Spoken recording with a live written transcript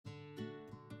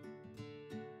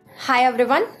Hi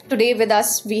everyone. Today with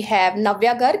us we have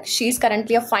Navya Garg. She is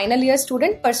currently a final year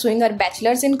student pursuing her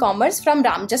bachelor's in commerce from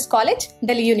Ramjas College,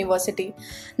 Delhi University.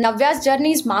 Navya's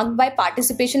journey is marked by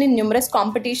participation in numerous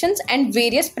competitions and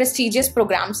various prestigious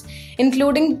programs,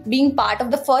 including being part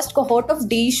of the first cohort of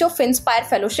DE Finspire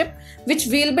Fellowship, which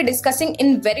we'll be discussing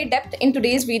in very depth in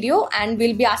today's video, and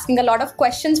we'll be asking a lot of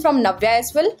questions from Navya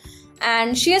as well.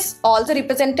 And she has also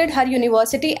represented her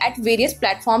university at various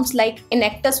platforms like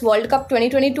Enactus World Cup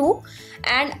 2022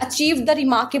 and achieved the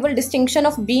remarkable distinction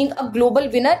of being a global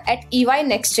winner at EY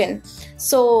Next Gen.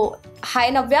 So,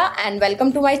 hi Navya and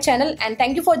welcome to my channel, and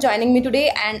thank you for joining me today,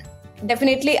 and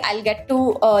definitely I'll get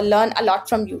to learn a lot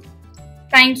from you.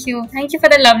 Thank you. Thank you for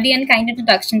the lovely and kind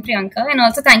introduction, Priyanka. And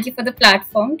also thank you for the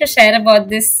platform to share about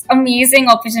this amazing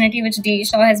opportunity which DE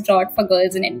Shaw has brought for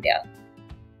girls in India.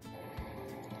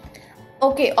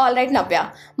 Okay, all right,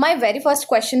 Navya. My very first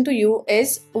question to you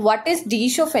is, what is DE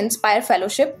Finspire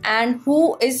Fellowship and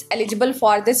who is eligible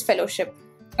for this fellowship?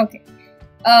 Okay.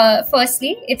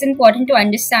 Firstly, it's important to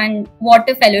understand what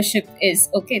a fellowship is.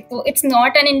 Okay, so it's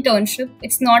not an internship,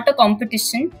 it's not a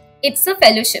competition, it's a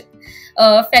fellowship.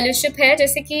 Fellowship है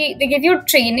जैसे कि they give you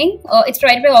training. It's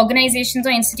provided by organizations or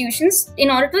institutions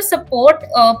in order to support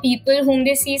people whom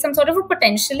they see some sort of a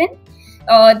potential in.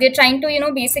 They're trying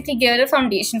to, basically give a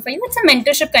foundation for you. It's a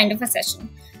mentorship kind of a session.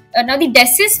 Now, the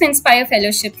DESIS Finspire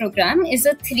Fellowship program is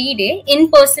a 3-day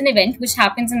in-person event which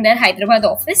happens in their Hyderabad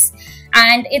office,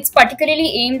 and it's particularly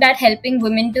aimed at helping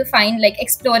women to find,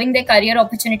 exploring their career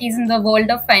opportunities in the world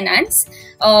of finance.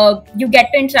 You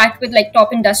get to interact with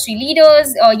top industry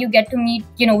leaders. You get to meet,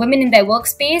 women in their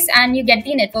workspace, and you get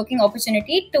the networking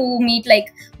opportunity to meet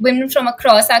women from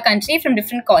across our country from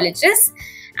different colleges.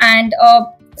 And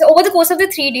so over the course of the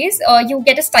 3 days, you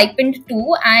get a stipend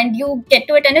too, and you get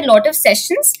to attend a lot of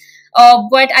sessions.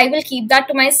 But I will keep that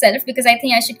to myself because I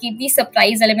think I should keep the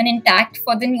surprise element intact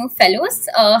for the new fellows.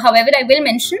 However, I will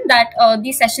mention that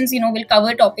these sessions, will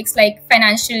cover topics like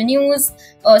financial news,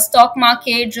 stock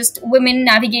market, just women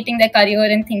navigating their career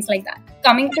and things like that.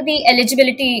 Coming to the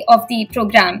eligibility of the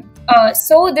program.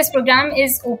 So this program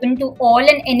is open to all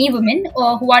and any women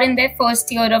who are in their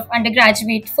first year of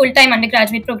full-time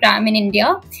undergraduate program in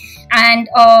India. And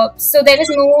so there is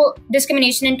no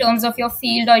discrimination in terms of your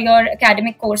field or your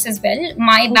academic course as well.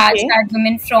 My batch had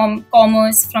women from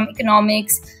commerce, from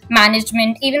economics,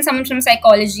 management, even someone from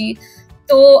psychology.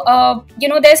 So,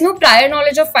 there's no prior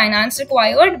knowledge of finance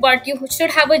required, but you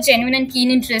should have a genuine and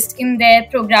keen interest in their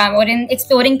program or in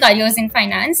exploring careers in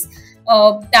finance.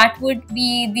 That would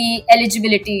be the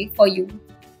eligibility for you.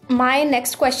 My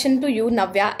next question to you,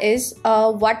 Navya, is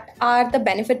what are the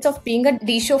benefits of being a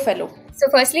DE Fellow? So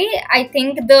firstly, I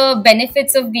think the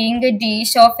benefits of being a DE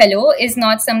Shaw Fellow is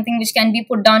not something which can be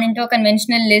put down into a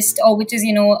conventional list or which is,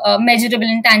 measurable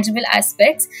and tangible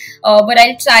aspects. But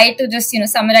I'll try to just,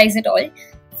 summarize it all.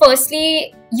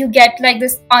 Firstly, you get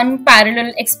this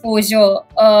unparalleled exposure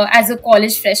as a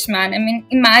college freshman. I mean,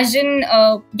 imagine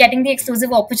getting the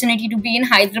exclusive opportunity to be in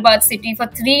Hyderabad city for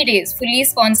 3 days, fully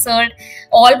sponsored,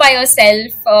 all by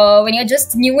yourself when you're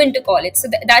just new into college. So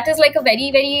that is a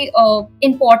very, very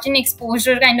important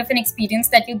exposure kind of an experience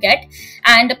that you get.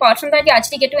 And apart from that, you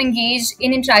actually get to engage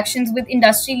in interactions with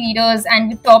industry leaders and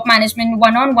with top management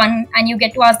one-on-one, and you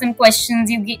get to ask them questions.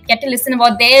 You get to listen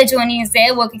about their journeys,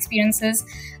 their work experiences.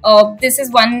 This is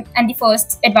one and the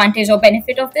first advantage or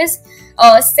benefit of this.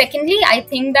 Secondly, I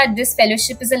think that this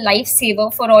fellowship is a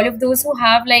lifesaver for all of those who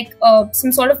have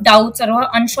some sort of doubts or who are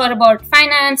unsure about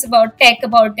finance, about tech,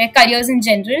 about their careers in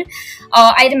general.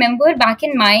 I remember back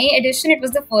in my edition, it was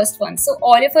the first one. So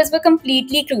all of us were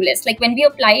completely clueless. When we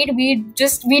applied, we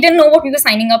didn't know what we were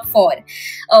signing up for.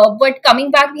 But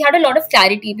coming back, we had a lot of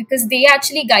clarity because they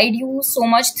actually guide you so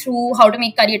much through how to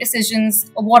make career decisions.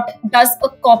 What does a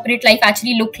corporate life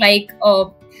actually look like?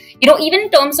 Even in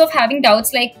terms of having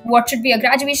doubts like what should be your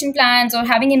graduation plans or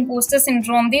having imposter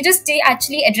syndrome, they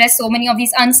actually address so many of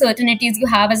these uncertainties you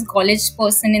have as a college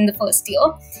person in the first year.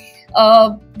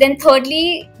 Then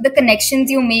thirdly, the connections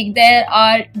you make there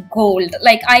are gold.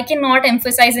 I cannot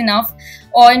emphasize enough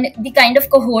on the kind of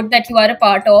cohort that you are a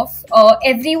part of.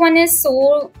 Everyone is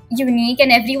so unique,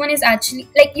 and everyone is actually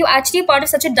you're actually part of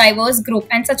such a diverse group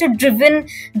and such a driven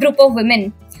group of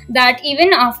women that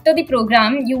even after the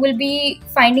program, you will be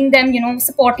finding them,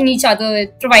 supporting each other,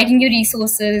 providing you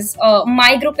resources.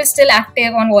 My group is still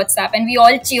active on WhatsApp, and we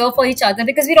all cheer for each other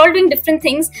because we're all doing different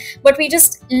things, but we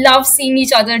just love seeing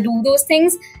each other do those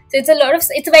things. So it's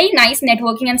a very nice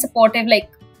networking and supportive,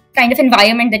 kind of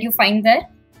environment that you find there.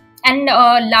 And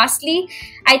lastly,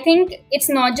 I think it's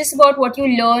not just about what you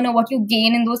learn or what you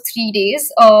gain in those 3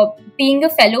 days. Being a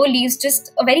fellow leaves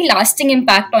just a very lasting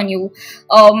impact on you.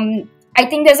 I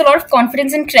think there's a lot of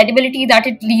confidence and credibility that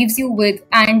it leaves you with,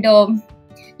 and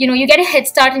you get a head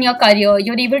start in your career.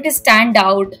 You're able to stand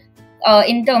out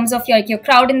in terms of your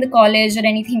crowd in the college or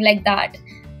anything like that.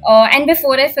 And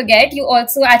before I forget, you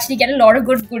also actually get a lot of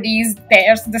good goodies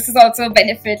there. So this is also a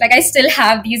benefit. Like, I still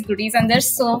have these goodies and they're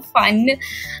so fun.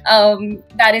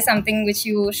 That is something which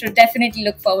you should definitely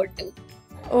look forward to.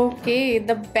 Okay,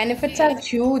 the benefits are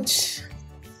huge.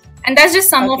 And that's just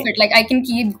some of it. Like, I can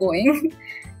keep going.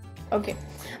 Okay.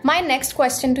 My next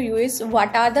question to you is,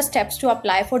 what are the steps to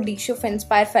apply for DSHO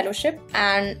Finspire Fellowship,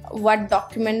 and what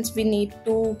documents we need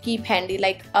to keep handy?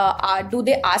 Like, do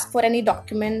they ask for any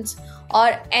documents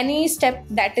or any step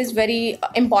that is very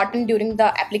important during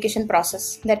the application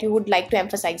process that you would like to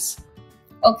emphasize?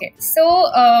 Okay,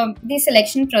 so the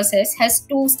selection process has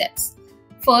 2 steps.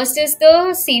 First is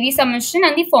the CV submission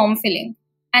and the form filling.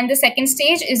 And the second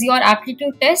stage is your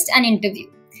aptitude test and interview.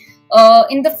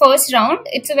 In the first round,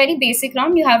 it's a very basic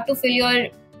round. You have to fill your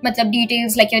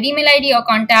details like your email ID, your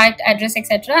contact address,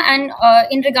 etc. And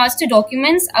in regards to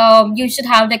documents, you should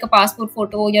have like a passport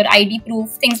photo, your ID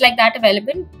proof, things like that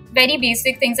available. Very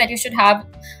basic things that you should have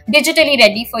digitally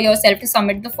ready for yourself to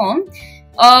submit the form.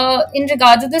 In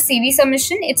regards to the CV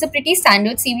submission, it's a pretty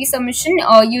standard CV submission.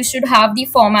 You should have the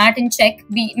format in check.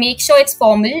 Make sure it's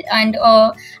formal, and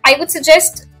I would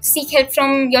suggest seek help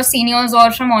from your seniors or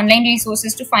from online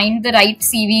resources to find the right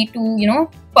CV to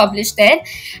publish there.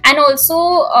 And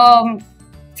also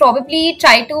probably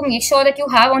try to make sure that you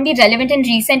have only relevant and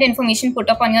recent information put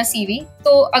up on your CV.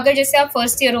 So agar jaise aap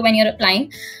first year ho when you're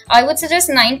applying, I would suggest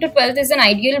 9 to 12 is an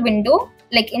ideal window.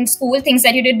 Like in school, things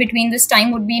that you did between this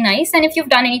time would be nice. And if you've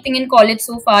done anything in college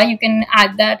so far, you can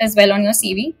add that as well on your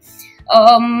CV.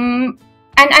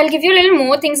 And I'll give you a little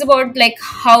more things about like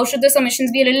how should the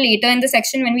submissions be a little later in the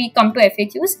section when we come to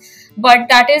FAQs. But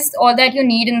that is all that you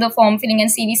need in the form filling and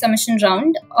CV submission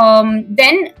round.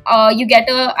 Then you get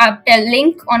a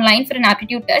link online for an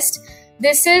aptitude test.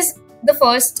 This is the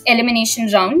first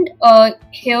elimination round.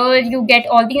 Here you get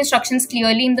all the instructions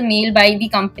clearly in the mail by the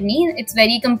company. It's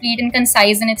very complete and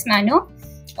concise in its manner.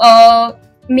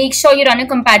 Make sure you run a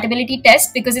compatibility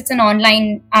test because it's an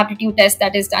online aptitude test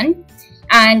that is done.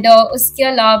 And uske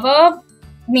alawa,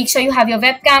 make sure you have your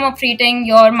webcam operating,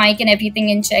 your mic and everything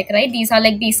in check, right? These are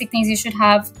like basic things you should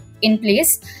have in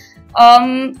place.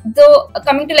 Though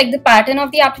coming to like the pattern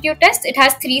of the aptitude test, it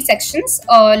has 3 sections: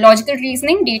 logical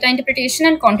reasoning, data interpretation,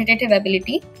 and quantitative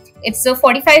ability. It's a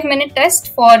 45-minute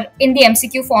test in the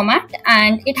MCQ format,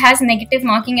 and it has negative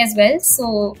marking as well,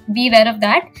 so be aware of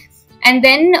that. And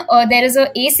then there is a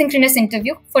asynchronous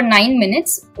interview for 9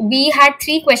 minutes. We had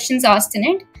 3 questions asked in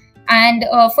it, and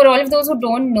for all of those who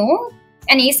don't know,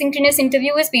 an asynchronous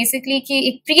interview is basically कि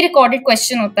एक pre-recorded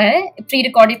question होता है,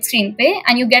 pre-recorded screen पे,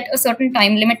 and you get a certain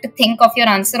time limit to think of your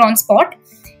answer on spot.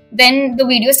 Then the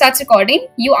video starts recording,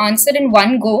 you answer in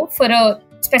one go for a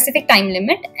specific time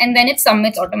limit, and then it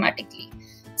submits automatically.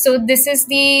 So this is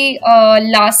the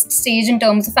last stage in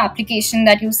terms of application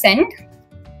that you send,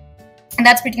 and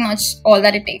that's pretty much all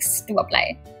that it takes to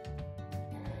apply.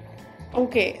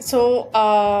 Okay, so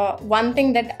one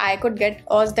thing that I could get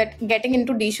was that getting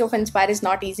into DSHO Finspire is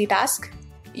not easy task.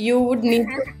 You would need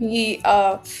to be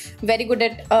very good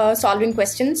at solving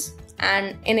questions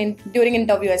and during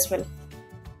interview as well.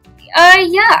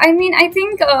 Yeah, I mean, I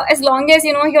think as long as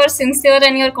you're sincere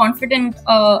and you're confident,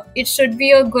 it should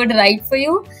be a good ride for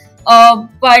you.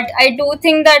 But I do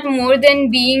think that more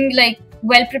than being like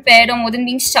well prepared or more than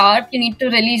being sharp, you need to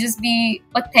really just be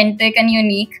authentic and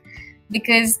unique.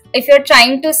 Because if you're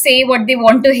trying to say what they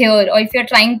want to hear, or if you're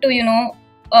trying to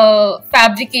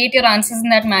fabricate your answers in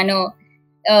that manner,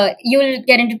 you'll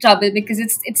get into trouble because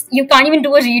it's you can't even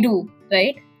do a redo,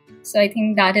 right? So I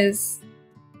think that is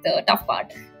the tough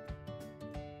part.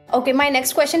 Okay, my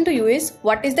next question to you is,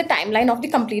 what is the timeline of the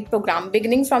complete program,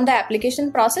 beginning from the application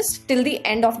process till the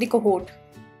end of the cohort?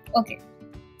 Okay,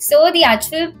 so the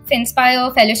actual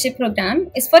Finspire Fellowship program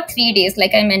is for 3 days,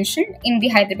 like I mentioned, in the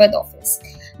Hyderabad office.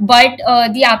 But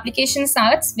the application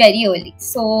starts very early.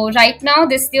 So right now,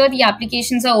 this year, the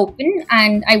applications are open,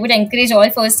 and I would encourage all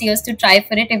first years to try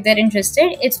for it if they're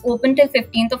interested. It's open till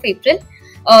 15th of April.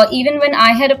 Even when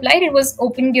I had applied, it was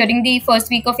open during the first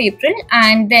week of April,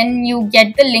 and then you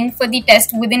get the link for the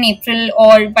test within April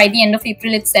or by the end of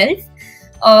April itself.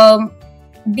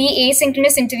 The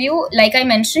asynchronous interview, like I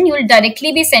mentioned, you will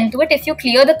directly be sent to it if you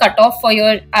clear the cutoff for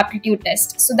your aptitude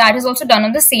test. So that is also done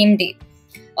on the same day.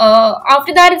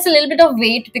 After that, it's a little bit of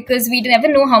wait because we never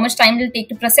know how much time it will take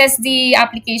to process the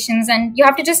applications, and you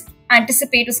have to just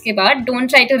anticipate uske baad. Don't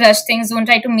try to rush things. Don't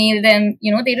try to mail them.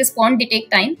 They respond. They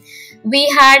take time. We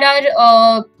had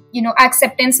our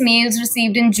acceptance mails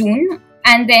received in June,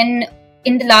 and then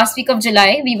in the last week of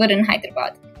July we were in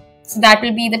Hyderabad. So that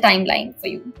will be the timeline for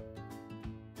you.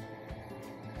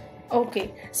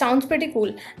 Okay, sounds pretty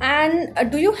cool.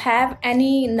 And do you have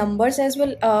any numbers as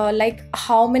well? Like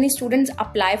how many students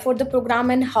apply for the program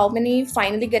and how many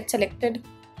finally get selected?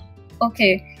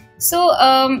 Okay. So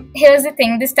here's the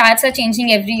thing, the stats are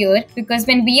changing every year because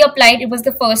when we applied, it was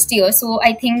the first year. So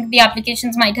I think the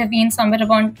applications might have been somewhere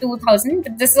around 2,000.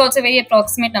 But this is also a very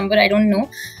approximate number. I don't know.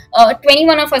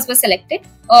 21 of us were selected.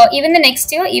 Even the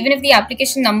next year, even if the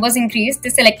application numbers increased,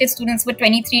 the selected students were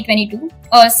 23, 22.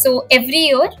 So every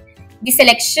year, the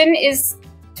selection is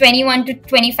 21 to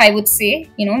 25, I would say,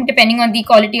 depending on the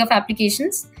quality of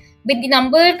applications. But the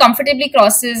number comfortably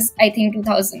crosses, I think,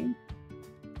 2,000.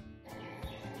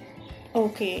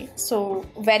 Okay, so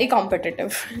very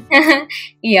competitive.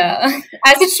 Yeah,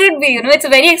 as it should be, it's a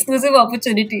very exclusive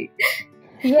opportunity.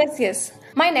 Yes.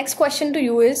 My next question to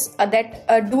you is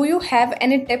do you have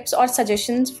any tips or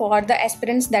suggestions for the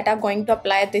aspirants that are going to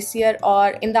apply this year or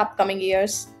in the upcoming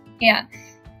years? Yeah.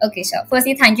 Okay, sure.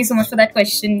 Firstly, thank you so much for that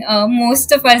question.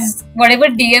 Most of us, whatever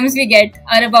DMs we get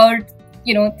are about,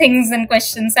 things and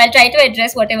questions. I'll try to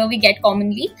address whatever we get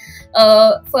commonly.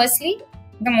 Firstly,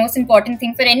 the most important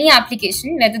thing for any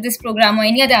application, whether this program or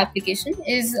any other application,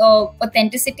 is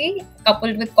authenticity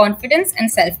coupled with confidence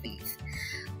and self-belief.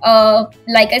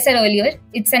 Like I said earlier,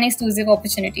 it's an exclusive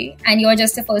opportunity and you're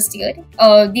just a first year.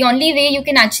 The only way you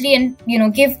can actually,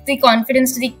 give the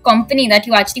confidence to the company that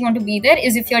you actually want to be there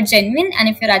is if you're genuine and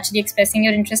if you're actually expressing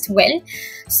your interest well.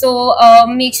 So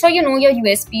make sure you know your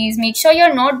USPs. Make sure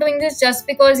you're not doing this just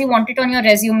because you want it on your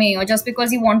resume or just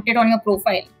because you want it on your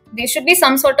profile. There should be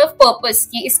some sort of purpose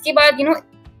कि इसके बाद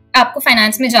आपको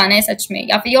finance में जाना है सच में,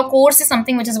 या फिर your course is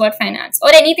something which is about finance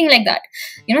or anything like that.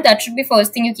 That should be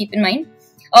first thing you keep in mind.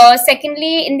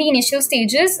 Secondly, in the initial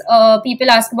stages, people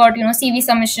ask about CV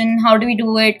submission. How do we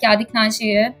do it? क्या दिखना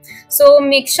चाहिए? So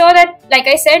make sure that, like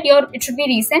I said, it should be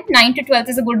recent. 9 to 12th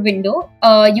is a good window.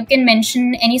 You can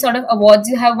mention any sort of awards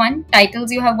you have won,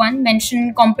 titles you have won,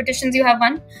 mention competitions you have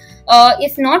won.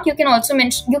 If not, you can also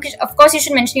mention, of course, you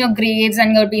should mention your grades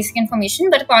and your basic information.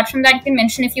 But apart from that, you can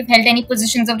mention if you've held any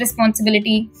positions of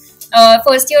responsibility.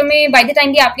 First year, by the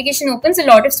time the application opens, a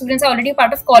lot of students are already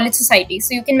part of college society.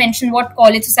 So you can mention what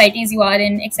college societies you are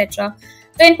in, etc.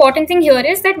 The important thing here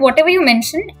is that whatever you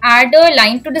mention, add a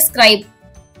line to describe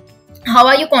how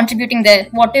are you contributing there,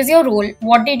 what is your role,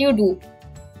 what did you do.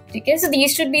 Okay, so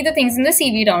these should be the things in the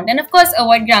CV round. And of course,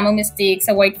 avoid grammar mistakes,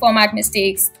 avoid format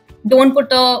mistakes. Don't put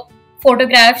a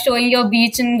photograph showing your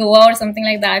beach in Goa or something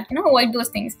like that. Avoid those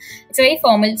things. It's a very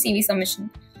formal CV submission.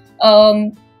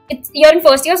 You're in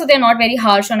first year, so they're not very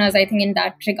harsh on us, I think, in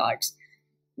that regards.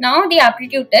 Now, the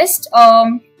aptitude test.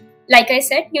 Like I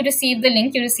said, you receive the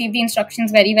link, you receive the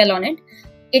instructions very well on it.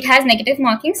 It has negative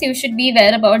markings, so you should be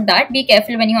aware about that. Be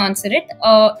careful when you answer it.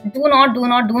 Do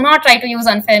not try to use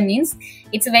unfair means.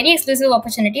 It's a very exclusive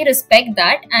opportunity. Respect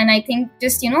that, and I think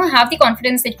just have the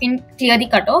confidence that you can clear the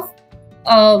cutoff.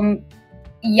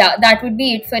 Yeah, that would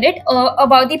be it for it.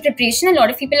 About the preparation, a lot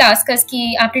of people ask us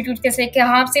ki aptitude kaise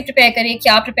kahan se prepare kare,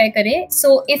 kya prepare kare.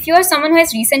 So if you are someone who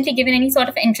has recently given any sort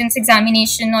of entrance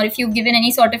examination, or if you've given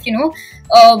any sort of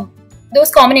those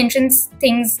common entrance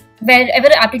things wherever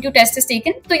aptitude test is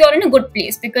taken, so you're in a good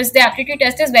place because the aptitude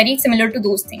test is very similar to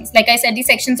those things. Like I said, the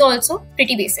sections are also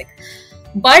pretty basic.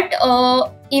 But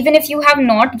even if you have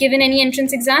not given any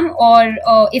entrance exam, or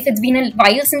if it's been a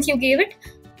while since you gave it,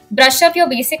 brush up your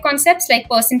basic concepts like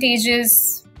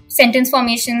percentages, sentence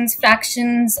formations,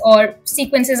 fractions, or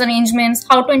sequences arrangements,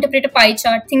 how to interpret a pie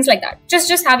chart, things like that.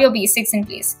 Just have your basics in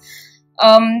place.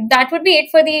 That would be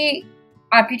it for the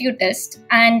aptitude test.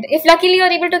 And if luckily you're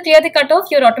able to clear the cutoff,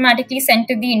 you're automatically sent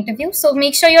to the interview. So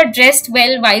make sure you're dressed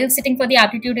well while sitting for the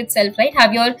aptitude itself, right?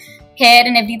 Have your hair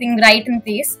and everything right in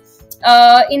place.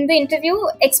 In the interview,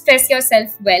 express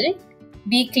yourself well,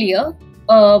 be clear,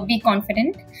 be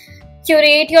confident.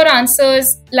 Curate your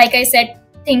answers, like I said,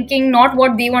 thinking not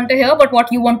what they want to hear, but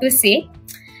what you want to say.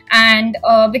 And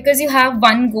because you have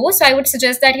one go, so I would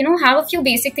suggest that, have a few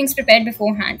basic things prepared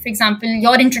beforehand. For example,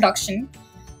 your introduction,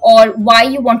 or why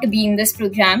you want to be in this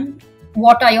program,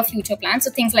 what are your future plans,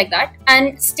 so things like that.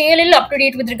 And stay a little up to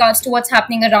date with regards to what's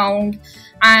happening around.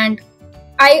 And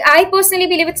I personally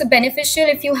believe it's beneficial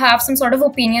if you have some sort of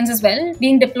opinions as well.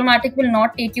 Being diplomatic will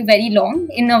not take you very long.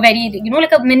 In a very,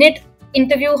 like a minute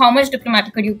interview, how much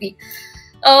diplomatic could you be?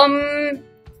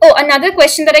 Oh, another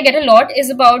question that I get a lot is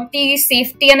about the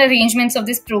safety and arrangements of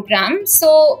this program.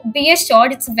 So be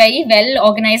assured it's a very well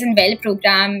organized and well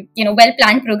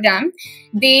planned program.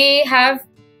 They have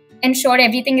ensured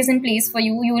everything is in place for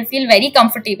you. You will feel very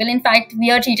comfortable. In fact,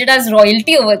 we are treated as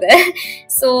royalty over there.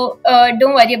 So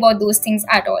don't worry about those things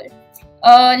at all.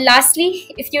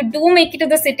 Lastly, if you do make it to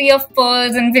the city of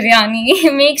pearls and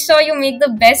biryani, make sure you make the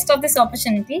best of this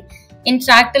opportunity.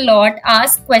 Interact a lot,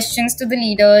 ask questions to the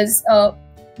leaders,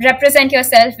 represent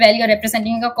yourself well, you're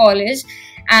representing your college,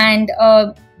 and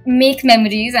make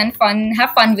memories and have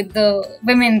fun with the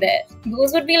women there.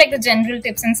 Those would be like the general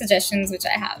tips and suggestions which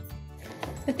I have.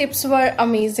 The tips were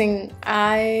amazing.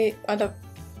 I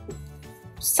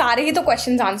सारे ही तो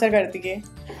questions answer कर दिए.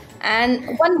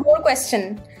 And one more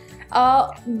question.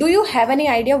 Do you have any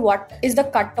idea what is the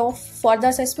cutoff for the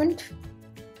assessment?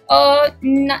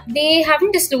 They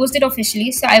haven't disclosed it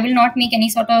officially, so I will not make any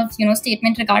sort of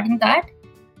statement regarding that.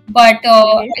 But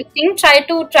I think try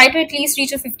to at least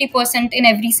reach a 50% in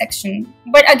every section.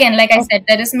 But again, like I said,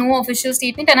 there is no official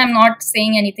statement, and I'm not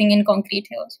saying anything in concrete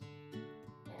here.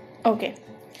 Okay.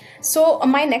 So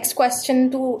my next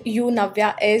question to you,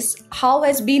 Navya, is how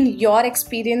has been your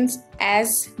experience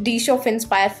as D-Show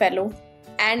Finspire Fellow?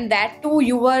 And that too,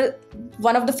 you were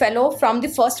one of the fellow from the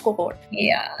first cohort.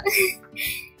 Yeah.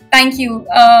 Thank you.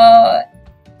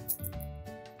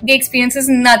 The experience is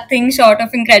nothing short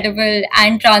of incredible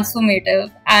and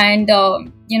transformative. And,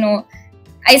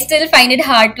 I still find it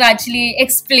hard to actually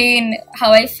explain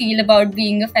how I feel about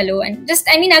being a fellow. And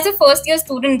as a first year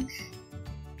student,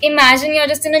 imagine you're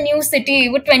just in a new city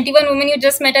with 21 women you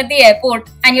just met at the airport,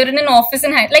 and you're in an office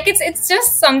in like it's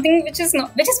just something which is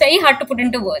very hard to put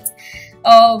into words.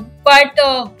 But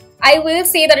I will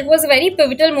say that it was a very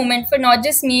pivotal moment for not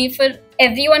just me, for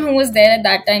everyone who was there at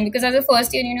that time. Because as a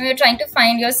first year, you're trying to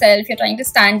find yourself, you're trying to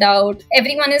stand out.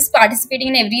 Everyone is participating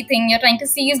in everything. You're trying to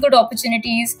seize good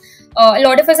opportunities. A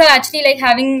lot of us are actually like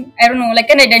having,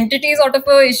 an identity sort of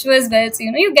a issue as well. So,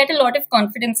 you get a lot of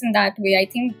confidence in that way. I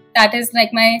think that is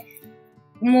like my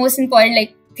most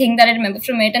important thing that I remember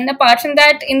from it. And apart from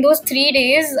that, in those 3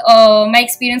 days, my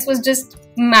experience was just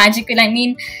magical.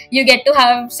 You get to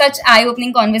have such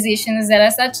eye-opening conversations. There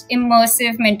are such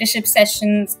immersive mentorship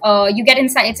sessions. You get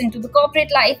insights into the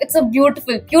corporate life. It's a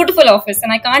beautiful, beautiful office,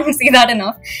 and I can't say that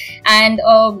enough. And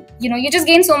you just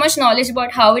gain so much knowledge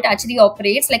about how it actually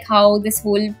operates, like how this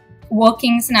whole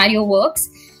working scenario works.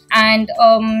 And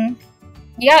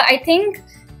I think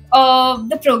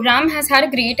the program has had a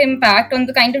great impact on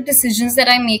the kind of decisions that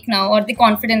I make now, or the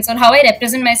confidence, or how I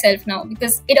represent myself now,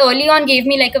 because it early on gave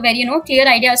me like a very clear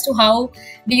idea as to how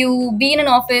do you be in an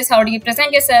office, how do you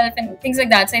present yourself, and things like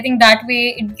that. So I think that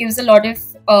way it gives a lot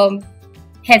of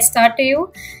head start to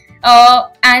you.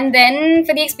 And then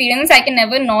for the experience, I can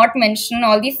never not mention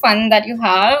all the fun that you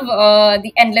have,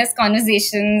 the endless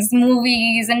conversations,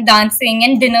 movies and dancing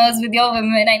and dinners with your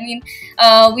women.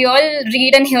 We all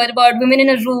read and hear about women in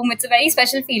a room. It's a very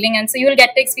special feeling, and so you will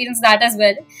get to experience that as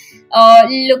well.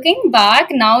 Looking back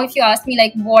now, if you ask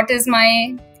me what is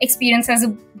my experience as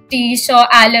a D-Shaw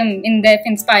alum in the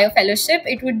Finspire Fellowship,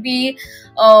 it would be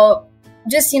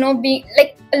be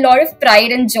like a lot of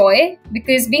pride and joy,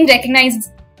 because being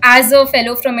recognized as a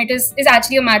fellow from it is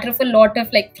actually a matter of a lot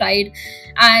of pride.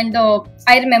 And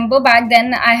I remember back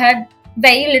then I had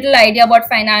very little idea about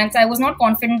finance. I was not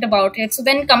confident about it. So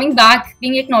then coming back,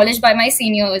 being acknowledged by my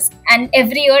seniors, and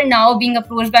every year now being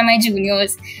approached by my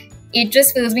juniors, it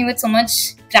just fills me with so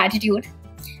much gratitude.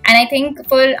 And I think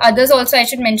for others also, I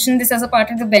should mention this as a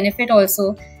part of the benefit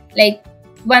also.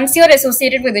 Once you're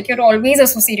associated with it, you're always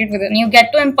associated with it, and you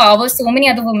get to empower so many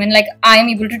other women like I am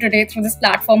able to today through this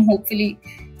platform, hopefully.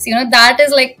 So, that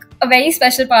is a very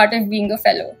special part of being a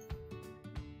fellow.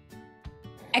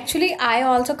 Actually, I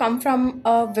also come from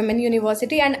a women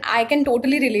university, and I can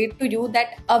totally relate to you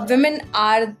that women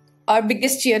are our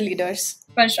biggest cheerleaders.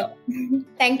 For sure.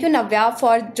 Thank you, Navya,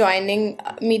 for joining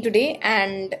me today,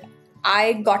 and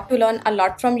I got to learn a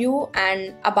lot from you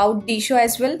and about D-Show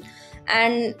as well.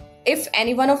 And if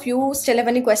any one of you still have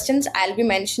any questions, I'll be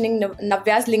mentioning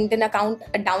Navya's LinkedIn account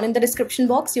down in the description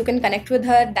box. You can connect with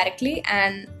her directly,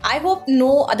 and I hope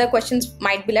no other questions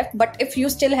might be left. But if you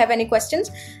still have any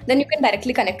questions, then you can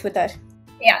directly connect with her.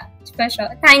 Yeah, for sure.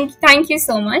 Thank you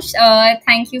so much.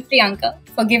 Thank you, Priyanka,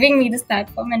 for giving me this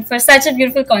platform and for such a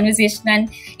beautiful conversation, and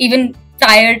even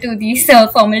prior to these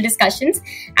formal discussions.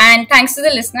 And thanks to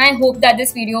the listener. I hope that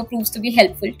this video proves to be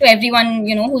helpful to everyone,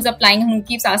 who's applying, who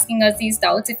keeps asking us these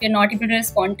doubts if we're not able to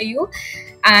respond to you.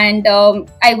 And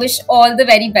I wish all the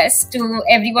very best to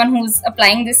everyone who's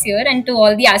applying this year, and to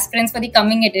all the aspirants for the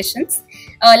coming editions.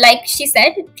 like she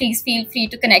said, please feel free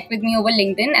to connect with me over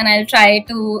LinkedIn, and I'll try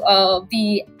to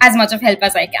be as much of help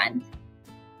as I can.